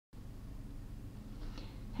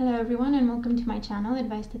Hello everyone and welcome to my channel,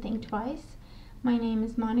 Advice to Think Twice. My name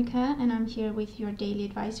is Monica and I'm here with your daily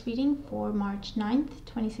advice reading for March 9th,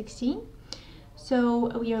 2016.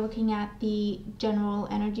 So we are looking at the general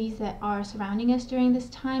energies that are surrounding us during this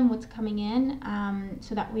time, what's coming in,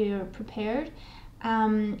 so that we're prepared,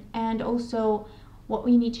 and also what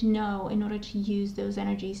we need to know in order to use those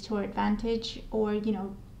energies to our advantage, or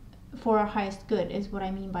for our highest good is what I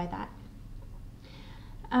mean by that.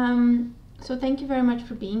 So thank you very much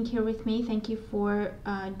for being here with me. Thank you for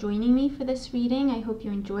joining me for this reading. I hope you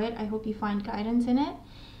enjoy it. I hope you find guidance in it.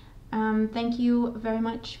 Thank you very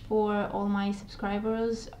much for all my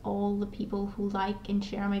subscribers, all the people who like and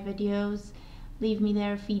share my videos, leave me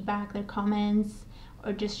their feedback, their comments,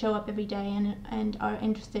 or just show up every day and are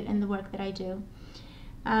interested in the work that I do.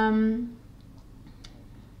 And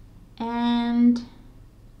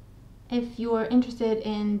if you're interested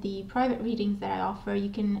in the private readings that I offer, you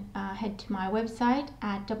can head to my website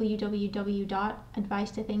at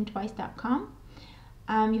www.advicetothinktwice.com.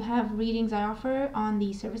 You have readings I offer on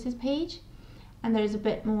the services page, and there's a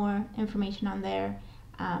bit more information on there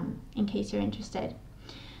in case you're interested.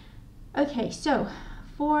 Okay, so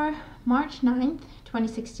for March 9th,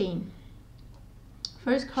 2016,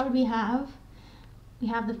 first card we have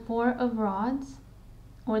the Four of Rods,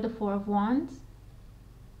 or the Four of Wands.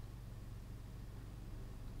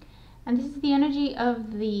 And this is the energy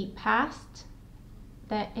of the past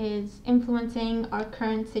that is influencing our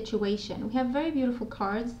current situation. We have very beautiful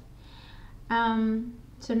cards,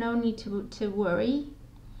 so no need to worry.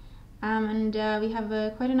 And we have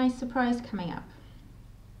quite a nice surprise coming up.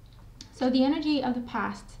 So the energy of the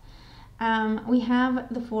past, we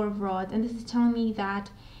have the Four of Rods, and this is telling me that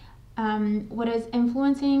what is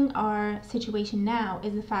influencing our situation now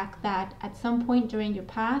is the fact that at some point during your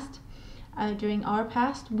past, during our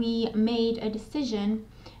past, we made a decision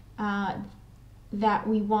that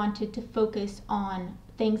we wanted to focus on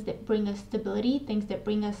things that bring us stability, things that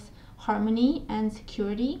bring us harmony and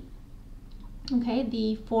security. Okay,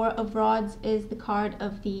 the Four of Rods is the card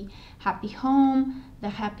of the happy home, the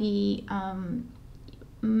happy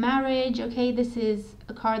marriage. Okay, this is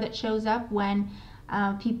a card that shows up when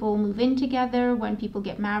people move in together, when people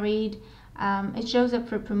get married. It shows up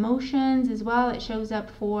for promotions as well. It shows up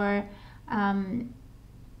for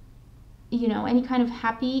any kind of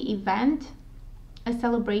happy event, a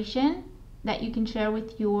celebration that you can share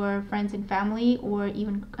with your friends and family, or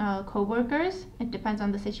even co-workers. It depends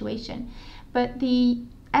on the situation. But the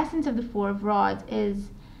essence of the Four of Rods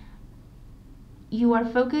is you are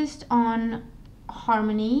focused on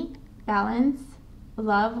harmony, balance,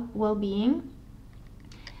 love, well-being.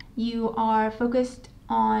 You are focused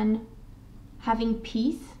on having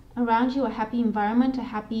peace around you, a happy environment, a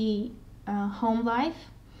happy home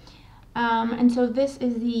life, and so this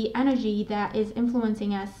is the energy that is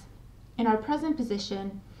influencing us in our present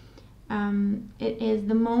position. It is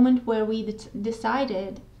the moment where we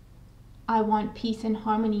decided, I want peace and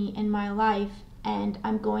harmony in my life, and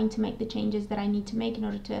I'm going to make the changes that I need to make in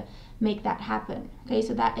order to make that happen. Okay,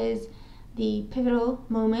 so that is the pivotal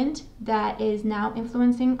moment that is now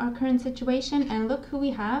influencing our current situation. And look who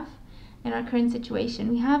we have in our current situation.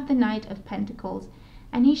 We have the Knight of Pentacles.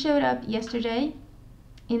 And he showed up yesterday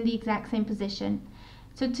in the exact same position.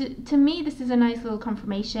 So to me, this is a nice little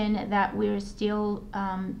confirmation that we're still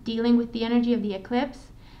dealing with the energy of the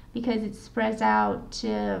eclipse, because it spreads out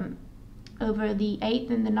over the 8th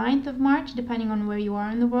and the 9th of March, depending on where you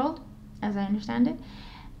are in the world, as I understand it.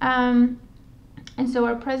 And so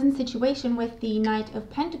our present situation with the Knight of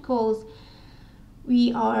Pentacles,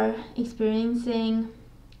 we are experiencing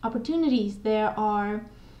opportunities. There are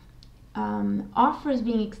offers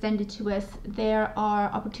being extended to us. There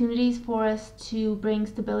are opportunities for us to bring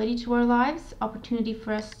stability to our lives, opportunity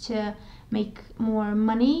for us to make more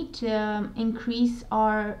money, to increase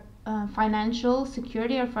our financial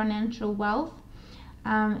security, our financial wealth,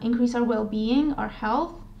 increase our well-being, our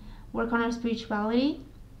health, work on our spirituality.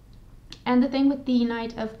 And the thing with the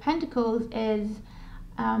Knight of Pentacles is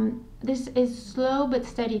this is slow but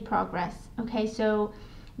steady progress. Okay, so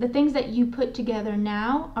the things that you put together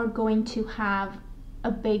now are going to have a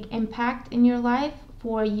big impact in your life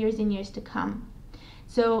for years and years to come.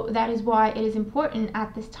 So that is why it is important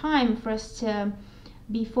at this time for us to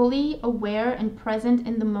be fully aware and present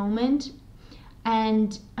in the moment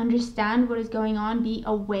and understand what is going on, be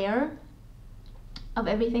aware of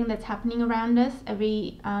everything that's happening around us,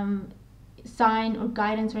 every sign or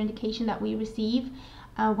guidance or indication that we receive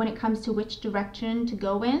when it comes to which direction to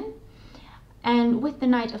go in. And with the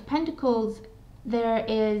Knight of Pentacles, there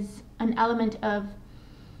is an element of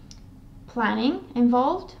planning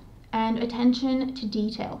involved and attention to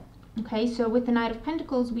detail. Okay, so with the Knight of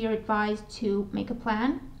Pentacles, we are advised to make a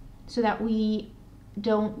plan so that we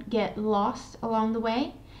don't get lost along the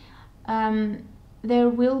way. There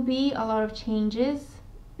will be a lot of changes.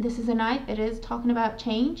 This is a Knight, it is talking about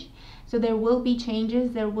change. So there will be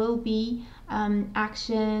changes, there will be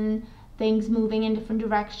action, things moving in different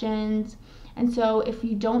directions. And so if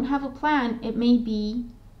you don't have a plan, it may be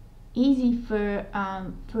easy for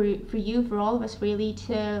you, for all of us really,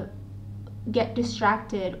 to get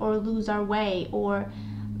distracted or lose our way or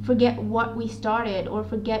forget what we started or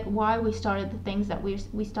forget why we started the things that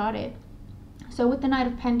we started. So with the Knight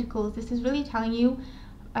of Pentacles, this is really telling you,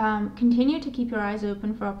 continue to keep your eyes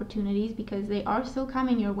open for opportunities because they are still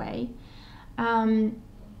coming your way, and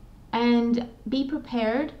be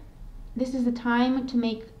prepared. This is the time to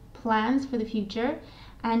make plans for the future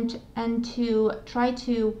and to try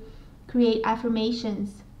to create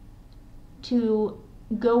affirmations to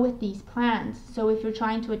go with these plans. So if you're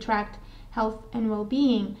trying to attract health and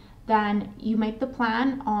well-being, then you make the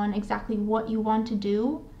plan on exactly what you want to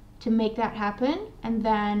do to make that happen, and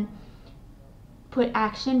then put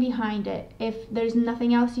action behind it. If there's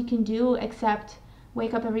nothing else you can do except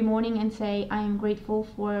wake up every morning and say, I am grateful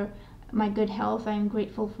for my good health, I am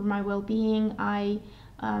grateful for my well-being, I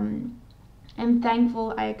am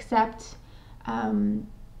thankful, I accept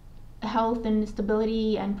health and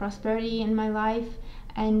stability and prosperity in my life.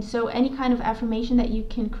 And so any kind of affirmation that you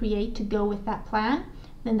can create to go with that plan,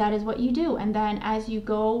 then that is what you do. And then as you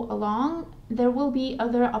go along, there will be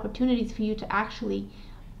other opportunities for you to actually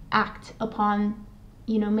act upon,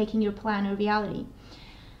 making your plan a reality.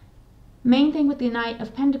 Main thing with the Knight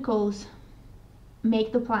of Pentacles,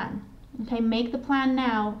 make the plan. Okay, make the plan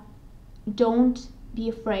now. Don't be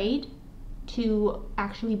afraid to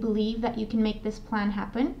actually believe that you can make this plan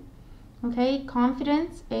happen. Okay,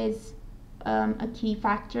 confidence is a key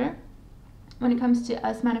factor when it comes to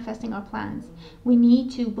us manifesting our plans. We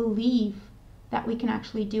need to believe that we can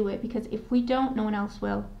actually do it, because if we don't, no one else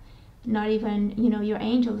will. Not even, your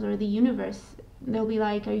angels or the universe. They'll be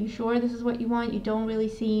like, are you sure this is what you want? You don't really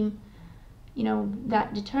seem,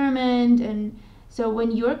 that determined. And so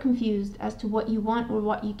when you're confused as to what you want or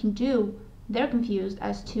what you can do, they're confused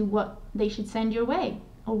as to what they should send your way,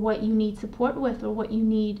 or what you need support with, or what you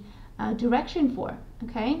need direction for.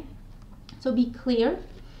 Okay, so be clear,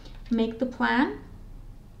 make the plan,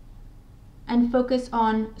 and focus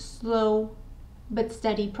on slow but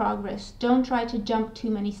steady progress. Don't try to jump too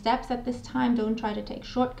many steps at this time. Don't try to take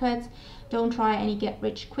shortcuts. Don't try any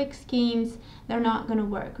get-rich-quick schemes. They're not going to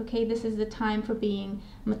work. Okay, this is the time for being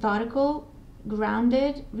methodical,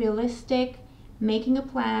 grounded, realistic, making a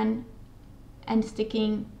plan and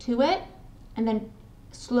sticking to it, and then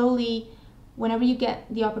slowly, whenever you get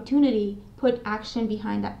the opportunity, put action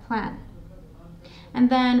behind that plan. And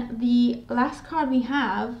then the last card we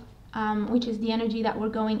have, which is the energy that we're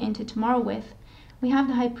going into tomorrow with, we have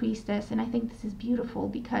the High Priestess. And I think this is beautiful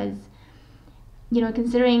because,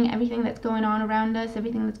 considering everything that's going on around us,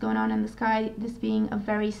 everything that's going on in the sky, this being a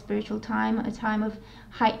very spiritual time, a time of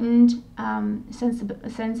heightened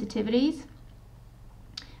sensitivities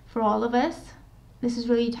for all of us, this is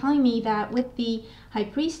really telling me that with the High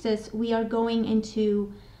Priestess, we are going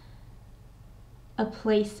into a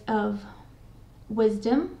place of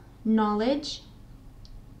wisdom, knowledge,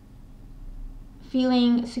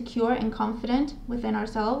 feeling secure and confident within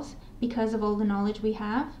ourselves because of all the knowledge we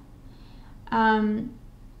have.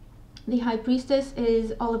 The High Priestess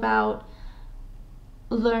is all about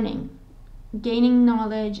learning, gaining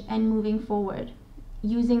knowledge, and moving forward,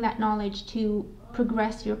 using that knowledge to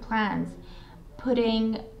progress your plans,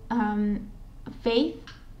 putting faith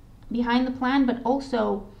behind the plan, but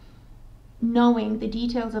also knowing the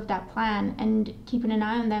details of that plan and keeping an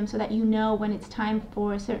eye on them so that you know when it's time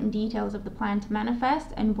for certain details of the plan to manifest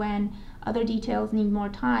and when other details need more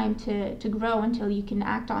time to grow until you can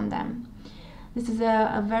act on them. This is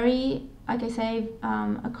a very, like I say,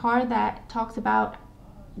 a card that talks about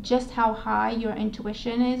just how high your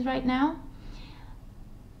intuition is right now.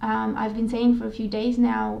 I've been saying for a few days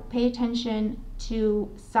now, pay attention to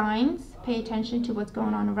signs, pay attention to what's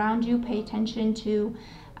going on around you, pay attention to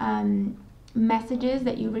messages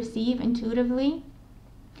that you receive intuitively.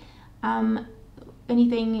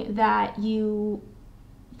 Anything that you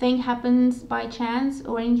think happens by chance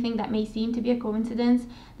or anything that may seem to be a coincidence,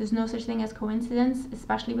 there's no such thing as coincidence,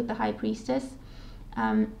 especially with the High Priestess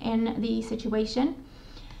in the situation.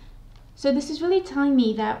 So this is really telling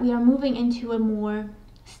me that we are moving into a more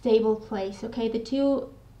stable place. Okay,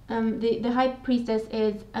 the High Priestess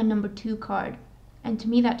is a number 2 card, and to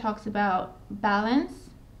me that talks about balance,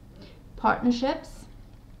 partnerships,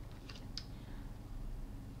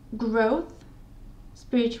 growth,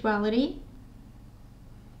 spirituality,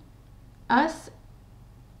 us,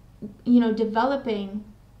 developing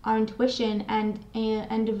our intuition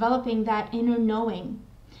and developing that inner knowing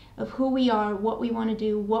of who we are, what we want to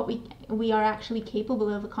do, what we are actually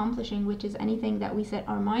capable of accomplishing, which is anything that we set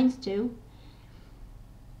our minds to.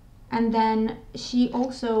 And then she's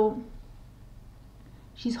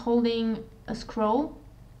holding a scroll,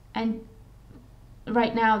 and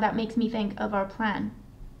right now that makes me think of our plan.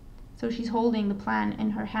 So she's holding the plan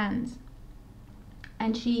in her hands,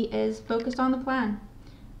 and she is focused on the plan.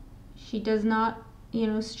 She does not,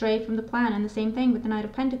 stray from the plan. And the same thing with the Knight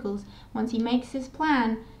of Pentacles. Once he makes his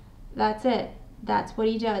plan, that's it. That's what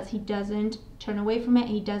he does. He doesn't turn away from it.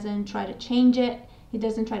 He doesn't try to change it. He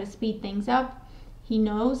doesn't try to speed things up. He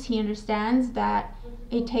knows, he understands that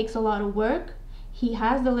it takes a lot of work. He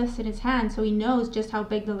has the list in his hand, so he knows just how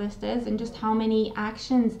big the list is and just how many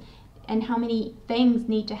actions and how many things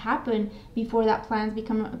need to happen before that plan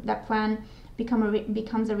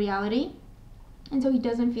becomes a reality. And so he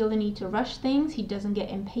doesn't feel the need to rush things. He doesn't get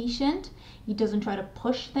impatient. He doesn't try to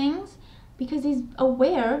push things, because he's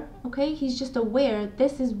aware, okay? He's just aware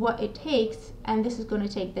this is what it takes, and this is going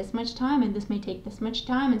to take this much time, and this may take this much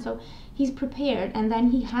time. And so he's prepared, and then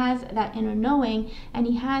he has that inner knowing, and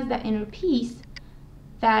he has that inner peace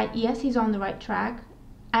that, yes, he's on the right track.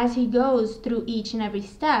 As he goes through each and every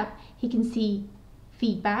step, he can see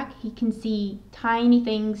feedback. He can see tiny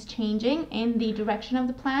things changing in the direction of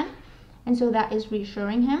the plan. And so that is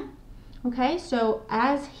reassuring him. Okay, so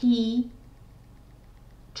as he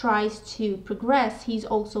tries to progress, he's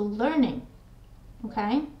also learning.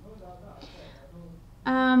 Okay.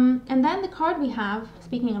 And then the card we have,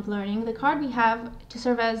 speaking of learning, the card we have to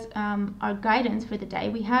serve as our guidance for the day,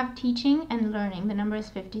 we have teaching and learning. The number is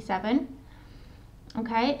 57.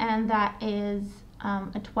 Okay, and that is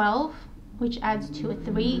a 12, which adds to a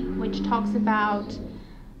 3, which talks about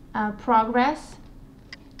progress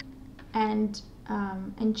and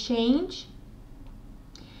change.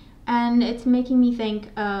 And it's making me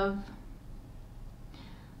think of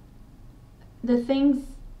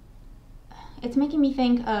it's making me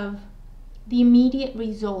think of the immediate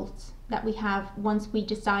results that we have once we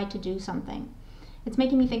decide to do something. It's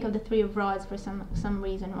making me think of the 3 of Rods for some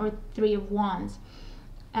reason, or 3 of Wands.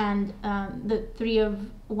 And the 3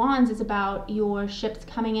 of Wands is about your ships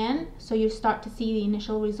coming in, so you start to see the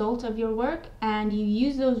initial result of your work, and you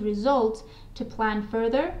use those results to plan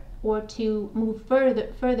further or to move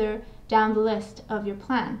further down the list of your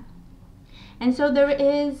plan. And so there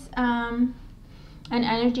is an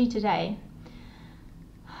energy today.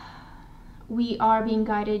 We are being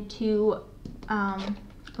guided to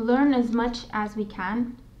learn as much as we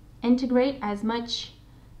can, integrate as much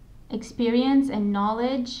experience and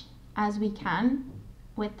knowledge as we can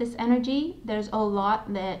with this energy. There's a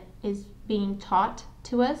lot that is being taught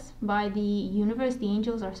to us by the universe, the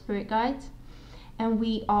angels, our spirit guides, and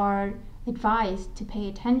we are advised to pay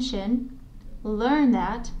attention, learn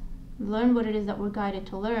what it is that we're guided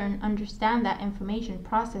to learn, understand that information,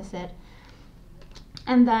 process it.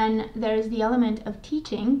 And then there's the element of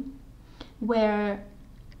teaching, where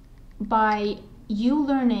by you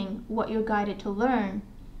learning what you're guided to learn,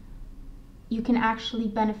 you can actually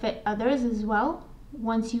benefit others as well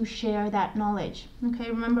once you share that knowledge. Okay,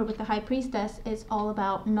 remember with the High Priestess, it's all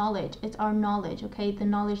about knowledge. It's our knowledge, okay? The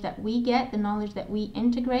knowledge that we get, the knowledge that we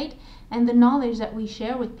integrate, and the knowledge that we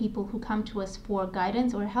share with people who come to us for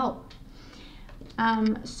guidance or help.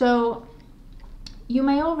 So you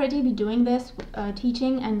may already be doing this,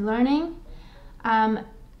 teaching and learning,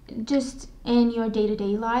 just in your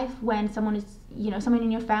day-to-day life. When someone is, someone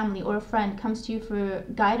in your family or a friend comes to you for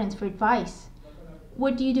guidance, for advice,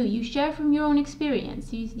 what do? You share from your own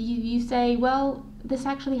experience. You say, well, this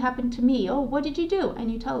actually happened to me. Oh, what did you do? And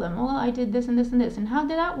you tell them, well, I did this and this and this. And how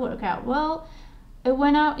did that work out? Well, it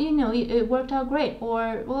went out, it worked out great.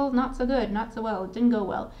 Or, well, not so good, not so well, it didn't go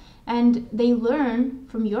well. And they learn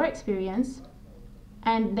from your experience,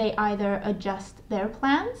 and they either adjust their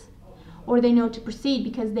plans or they know to proceed,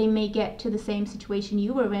 because they may get to the same situation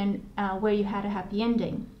you were in, where you had a happy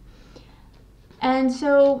ending. And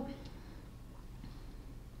so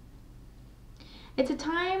it's a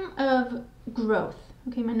time of growth.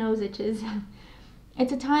 Okay, my nose itches.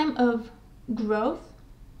 It's a time of growth,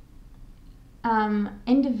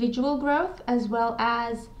 individual growth, as well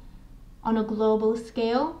as on a global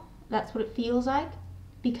scale. That's what it feels like,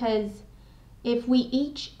 because if we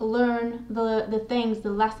each learn the things,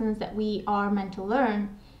 the lessons that we are meant to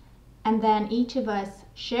learn, and then each of us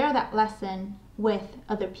share that lesson with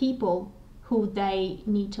other people who they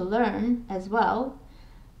need to learn as well,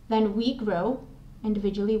 then we grow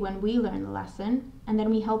individually when we learn the lesson, and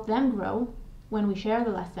then we help them grow when we share the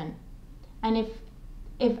lesson. And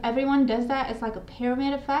if everyone does that, it's like a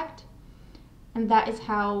pyramid effect, and that is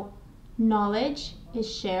how knowledge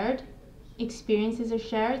is shared, experiences are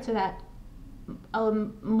shared, so that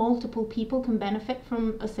multiple people can benefit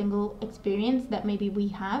from a single experience that maybe we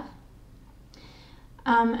have.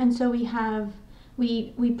 And so we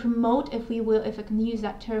promote, if I can use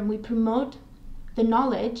that term, we promote the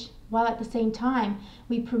knowledge, while at the same time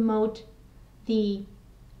we promote the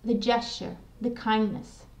gesture, the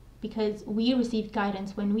kindness, because we received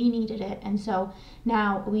guidance when we needed it, and so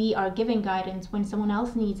now we are giving guidance when someone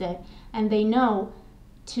else needs it, and they know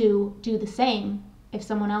to do the same if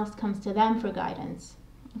someone else comes to them for guidance.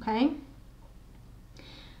 Okay?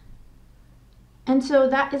 And so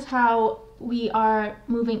that is how we are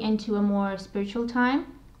moving into a more spiritual time,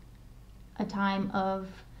 a time of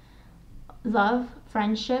love,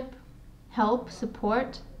 friendship, help,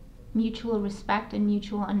 support, mutual respect, and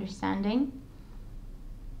mutual understanding.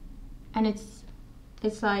 And it's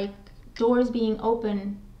like doors being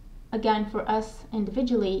open again for us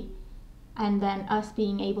individually, and then us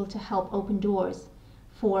being able to help open doors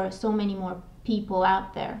for so many more people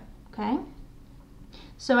out there. Okay?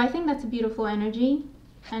 So I think that's a beautiful energy,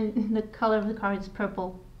 and the color of the card is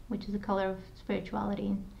purple, which is the color of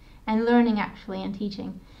spirituality and learning, actually, and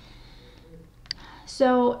teaching.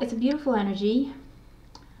 So it's a beautiful energy.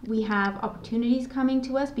 We have opportunities coming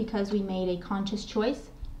to us because we made a conscious choice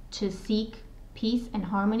to seek peace and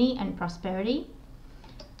harmony and prosperity.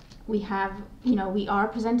 We have, we are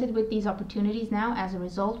presented with these opportunities now. As a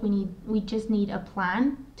result, we just need a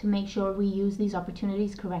plan to make sure we use these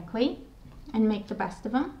opportunities correctly and make the best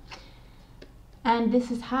of them. And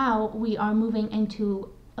this is how we are moving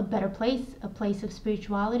into a better place, a place of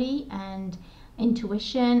spirituality and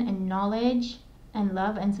intuition and knowledge and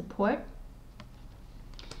love and support.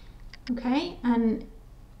 Okay, and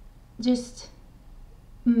just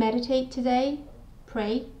meditate today,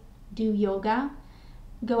 pray, do yoga,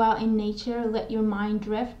 go out in nature, let your mind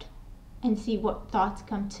drift, and see what thoughts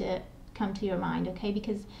come to your mind. Okay,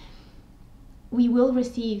 because we will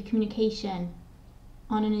receive communication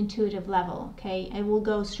on an intuitive level. Okay, it will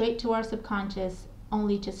go straight to our subconscious,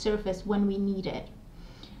 only to surface when we need it.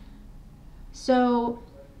 So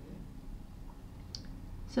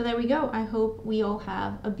there we go. I hope we all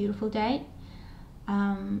have a beautiful day.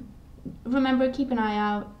 Remember, keep an eye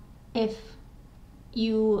out if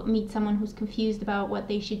you meet someone who's confused about what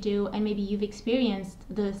they should do, and maybe you've experienced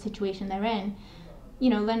the situation they're in.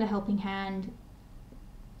 Lend a helping hand.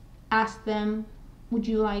 Ask them, would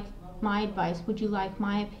you like my advice? Would you like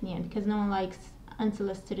my opinion? Because no one likes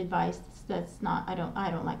unsolicited advice. I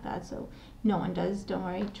don't like that, so no one does, don't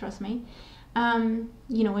worry, trust me.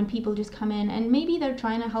 When people just come in and maybe they're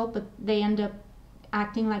trying to help, but they end up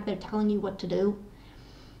acting like they're telling you what to do.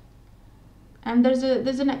 And there's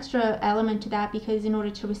an extra element to that, because in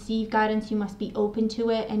order to receive guidance, you must be open to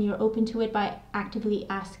it, and you're open to it by actively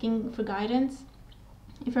asking for guidance.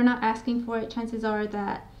 If you're not asking for it, chances are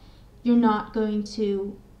that you're not going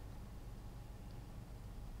to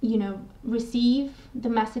receive the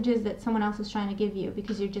messages that someone else is trying to give you,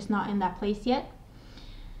 because you're just not in that place yet.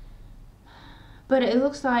 But it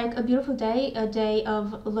looks like a beautiful day, a day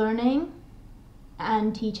of learning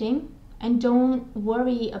and teaching. And don't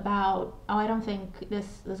worry about, I don't think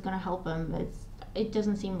this is going to help them. It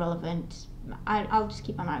doesn't seem relevant. I'll just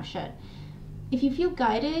keep my mouth shut. If you feel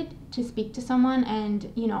guided to speak to someone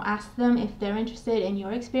and, ask them if they're interested in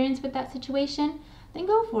your experience with that situation, then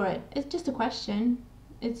go for it. It's just a question.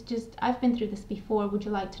 It's just, I've been through this before. Would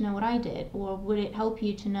you like to know what I did? Or would it help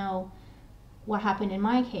you to know what happened in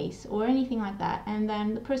my case? Or anything like that. And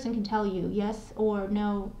then the person can tell you yes or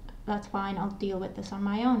no, that's fine, I'll deal with this on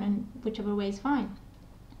my own, and whichever way is fine.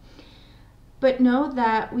 But know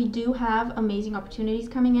that we do have amazing opportunities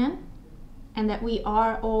coming in, and that we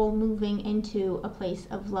are all moving into a place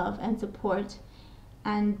of love and support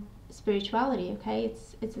and spirituality. Okay,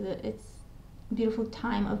 it's a beautiful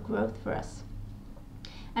time of growth for us.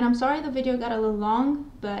 And I'm sorry the video got a little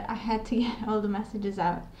long, but I had to get all the messages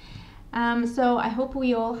out. So I hope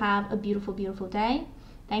we all have a beautiful, beautiful day.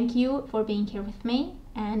 Thank you for being here with me,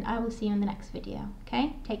 and I will see you in the next video.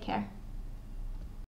 Okay, take care.